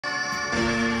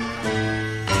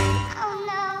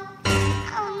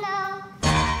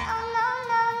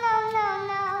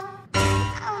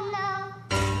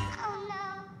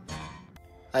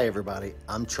Hi everybody,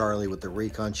 I'm Charlie with the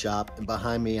Recon Shop, and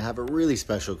behind me I have a really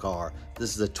special car.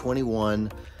 This is a 21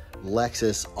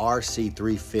 Lexus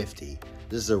RC350.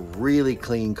 This is a really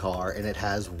clean car and it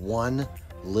has one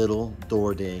little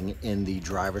door ding in the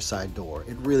driver's side door.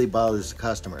 It really bothers the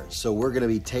customers. So we're going to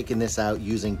be taking this out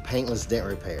using Paintless Dent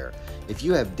Repair. If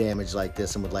you have damage like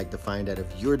this and would like to find out if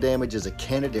your damage is a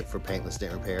candidate for Paintless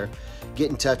Dent Repair, get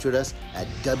in touch with us at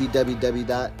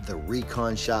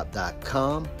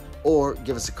www.thereconshop.com or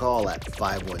give us a call at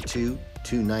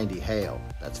 512-290-HAIL.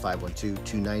 That's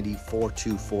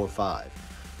 512-290-4245.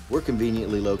 We're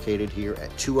conveniently located here at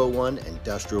 201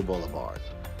 Industrial Boulevard.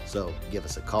 So give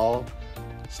us a call,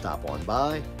 stop on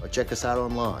by, or check us out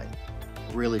online.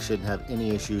 Really shouldn't have any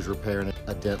issues repairing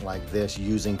a dent like this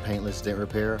using Paintless Dent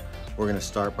Repair. We're going to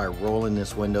start by rolling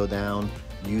this window down,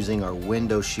 using our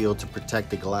window shield to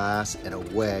protect the glass and a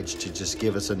wedge to just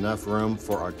give us enough room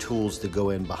for our tools to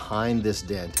go in behind this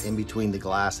dent, in between the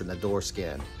glass and the door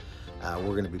skin.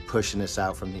 We're going to be pushing this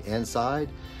out from the inside,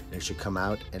 and it should come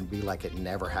out and be like it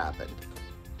never happened.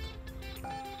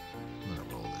 I'm going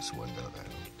to roll this window down.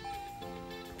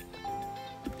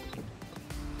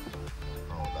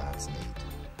 Oh, that's neat.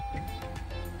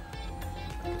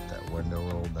 Get that window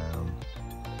rolled down.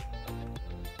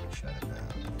 Shut it down.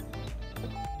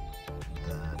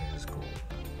 That is cool.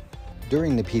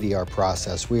 During the PDR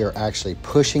process, we are actually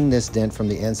pushing this dent from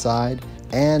the inside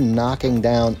and knocking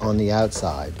down on the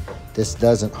outside. This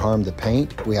doesn't harm the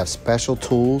paint. We have special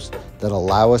tools that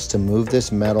allow us to move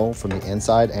this metal from the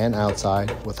inside and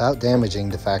outside without damaging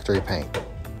the factory paint.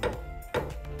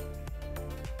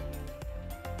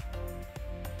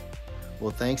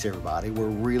 Well, thanks everybody. We're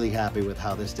really happy with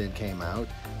how this dent came out.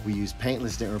 We use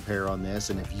Paintless Dent Repair on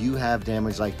this, and if you have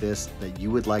damage like this that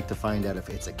you would like to find out if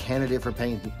it's a candidate for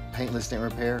Paintless Dent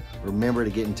Repair, remember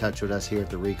to get in touch with us here at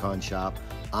the Recon Shop.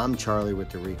 I'm Charlie with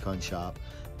the Recon Shop.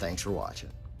 Thanks for watching.